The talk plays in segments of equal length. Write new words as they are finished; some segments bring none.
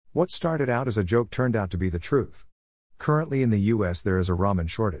What started out as a joke turned out to be the truth. Currently in the US there is a ramen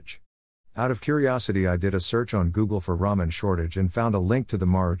shortage. Out of curiosity I did a search on Google for ramen shortage and found a link to the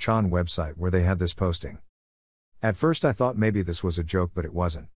Maruchan website where they had this posting. At first I thought maybe this was a joke, but it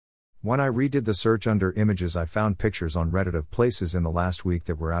wasn't. When I redid the search under images I found pictures on Reddit of places in the last week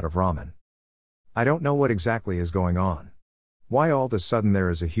that were out of ramen. I don't know what exactly is going on. Why all of a sudden there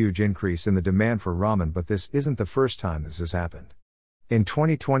is a huge increase in the demand for ramen, but this isn't the first time this has happened. In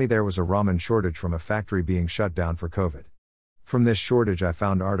 2020 there was a ramen shortage from a factory being shut down for COVID. From this shortage I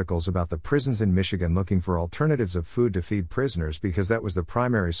found articles about the prisons in Michigan looking for alternatives of food to feed prisoners because that was the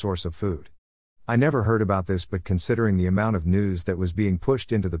primary source of food. I never heard about this, but considering the amount of news that was being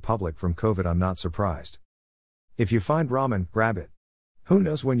pushed into the public from COVID, I'm not surprised. If you find ramen, grab it. Who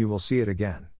knows when you will see it again.